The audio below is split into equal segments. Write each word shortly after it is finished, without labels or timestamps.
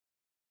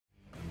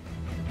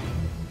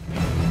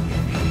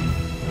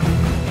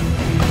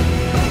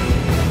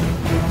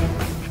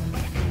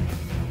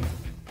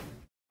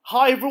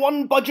Hi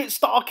everyone, Budget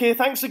Stark here.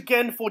 Thanks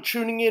again for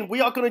tuning in.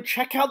 We are going to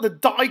check out the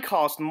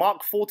DIECAST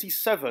Mark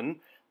 47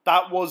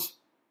 that was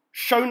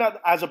shown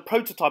as a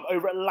prototype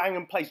over at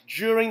Langham Place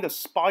during the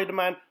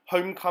Spider-Man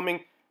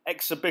Homecoming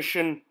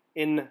exhibition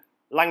in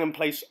Langham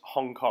Place,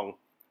 Hong Kong.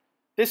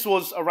 This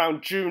was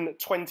around June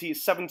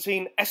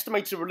 2017.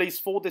 Estimated release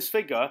for this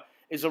figure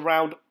is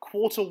around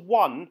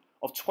Q1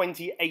 of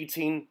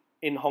 2018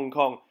 in Hong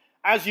Kong.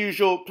 As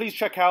usual, please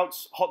check out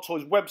Hot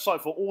Toys' website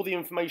for all the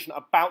information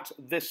about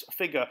this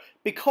figure,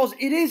 because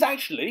it is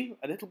actually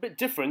a little bit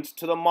different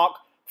to the Mark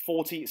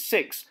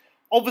 46.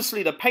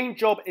 Obviously, the paint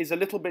job is a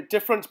little bit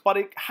different, but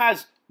it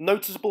has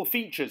noticeable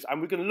features,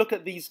 and we're going to look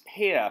at these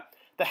here.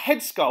 The head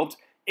sculpt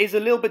is a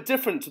little bit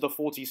different to the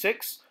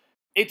 46.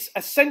 It's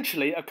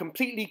essentially a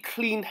completely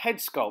clean head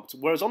sculpt,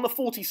 whereas on the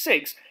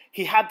 46,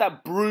 he had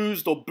that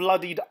bruised or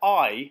bloodied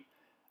eye.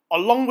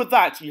 Along with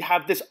that, you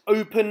have this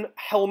open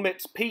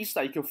helmet piece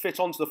that you can fit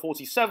onto the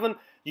 47.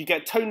 You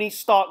get Tony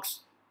Stark's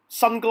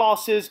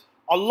sunglasses.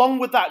 Along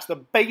with that, the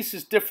base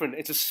is different.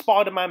 It's a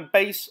Spider-Man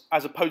base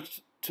as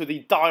opposed to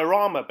the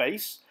diorama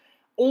base.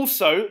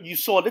 Also, you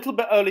saw a little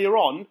bit earlier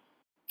on,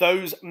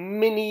 those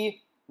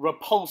mini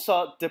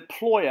repulsor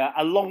deployer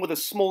along with a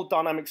small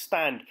dynamic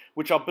stand,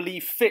 which I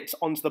believe fits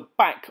onto the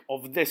back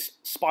of this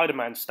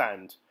Spider-Man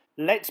stand.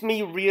 Let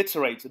me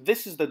reiterate,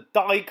 this is the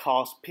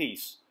die-cast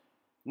piece,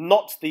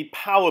 not the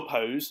Power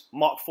Pose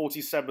Mark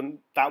 47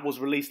 that was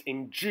released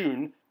in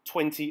June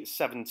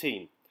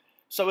 2017.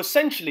 So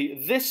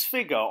essentially, this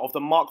figure of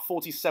the Mark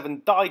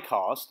 47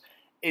 diecast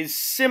is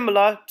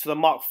similar to the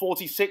Mark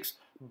 46,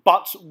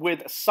 but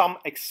with some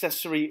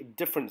accessory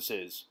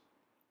differences.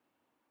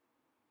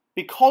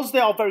 Because they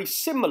are very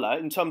similar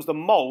in terms of the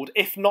mold,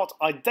 if not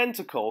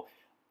identical,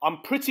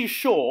 I'm pretty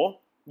sure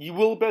you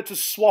will be able to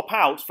swap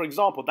out, for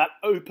example, that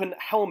open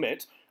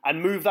helmet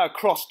and move that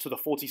across to the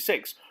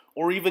 46.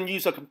 Or even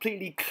use a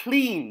completely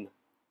clean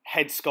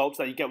head sculpt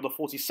that you get with the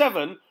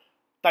 47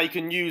 that you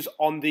can use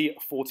on the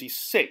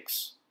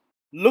 46.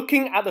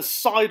 Looking at the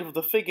side of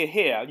the figure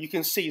here, you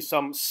can see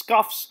some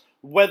scuffs,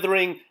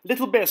 weathering,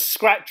 little bit of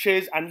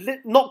scratches, and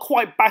not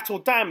quite battle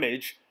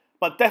damage,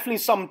 but definitely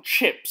some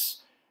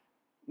chips.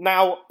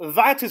 Now,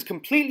 that is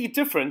completely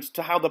different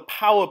to how the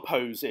Power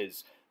Pose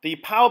is. The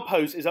Power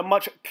Pose is a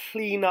much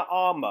cleaner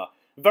armor,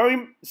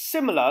 very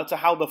similar to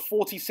how the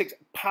 46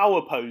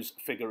 Power Pose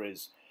figure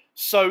is.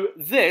 So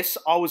this,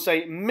 I would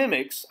say,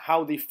 mimics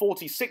how the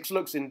 46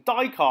 looks in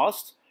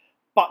diecast,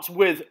 but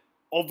with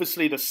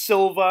obviously the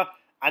silver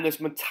and this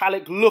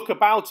metallic look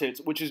about it,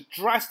 which is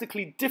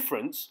drastically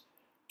different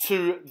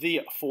to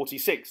the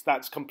 46.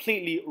 That's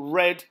completely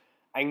red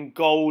and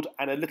gold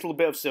and a little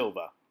bit of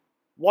silver.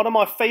 One of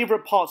my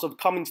favourite parts of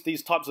coming to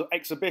these types of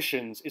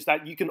exhibitions is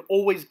that you can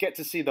always get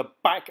to see the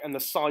back and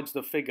the sides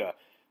of the figure.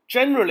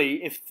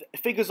 Generally, if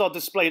figures are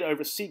displayed over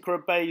at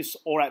Secret Base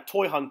or at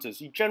Toy Hunters,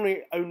 you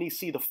generally only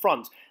see the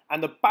front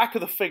and the back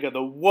of the figure,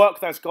 the work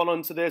that's gone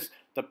onto this,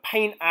 the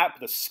paint app,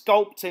 the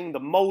sculpting, the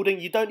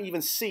molding, you don't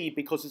even see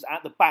because it's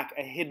at the back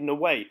and hidden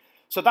away.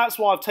 So that's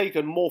why I've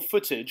taken more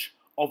footage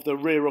of the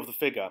rear of the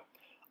figure.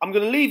 I'm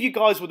going to leave you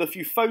guys with a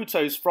few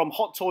photos from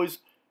Hot Toys'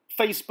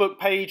 Facebook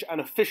page and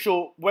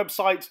official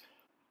website.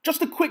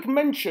 Just a quick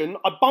mention,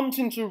 I bumped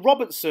into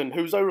Robertson,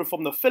 who's over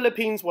from the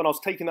Philippines when I was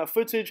taking that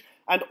footage,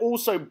 and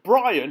also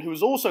Brian, who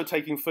was also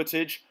taking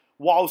footage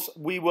whilst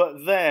we were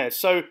there.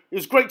 So it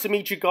was great to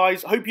meet you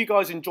guys. Hope you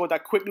guys enjoyed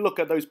that quick look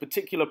at those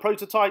particular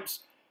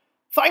prototypes.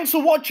 Thanks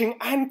for watching,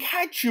 and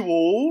catch you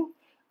all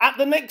at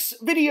the next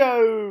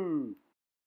video.